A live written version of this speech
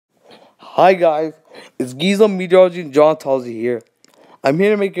Hi guys, it's Giza Meteorology and John Talsey here. I'm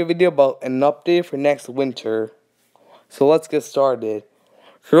here to make a video about an update for next winter. So let's get started.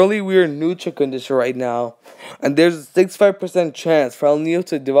 Currently we are in neutral condition right now, and there's a 65% chance for El Niño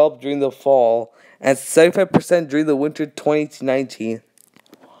to develop during the fall and 75% during the winter 2019.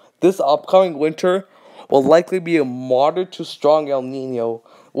 This upcoming winter will likely be a moderate to strong El Niño,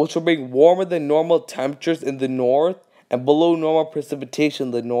 which will bring warmer than normal temperatures in the north and below normal precipitation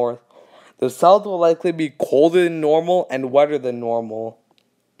in the north. The south will likely be colder than normal and wetter than normal.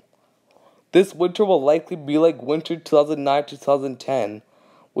 This winter will likely be like winter 2009-2010,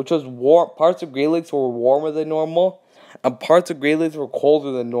 which was warm. Parts of Great Lakes were warmer than normal, and parts of Great Lakes were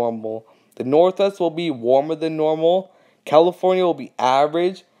colder than normal. The Northwest will be warmer than normal, California will be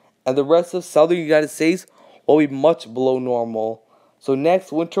average, and the rest of southern United States will be much below normal. So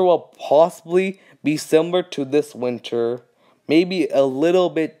next winter will possibly be similar to this winter. Maybe a little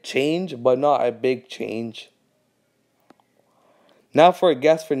bit change, but not a big change. Now for a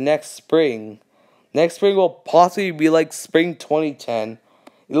guess for next spring. Next spring will possibly be like spring 2010.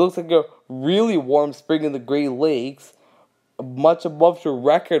 It looks like a really warm spring in the Great Lakes, much above the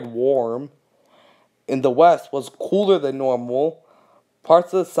record warm. In the west was cooler than normal.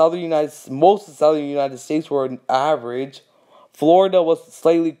 Most of the southern United States were an average. Florida was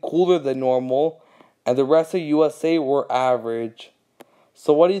slightly cooler than normal, and the rest of USA were average.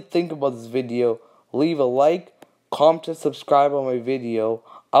 So what do you think about this video? Leave a like, comment, and subscribe on my video.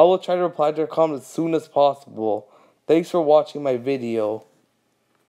 I will try to reply to your comments as soon as possible. Thanks for watching my video.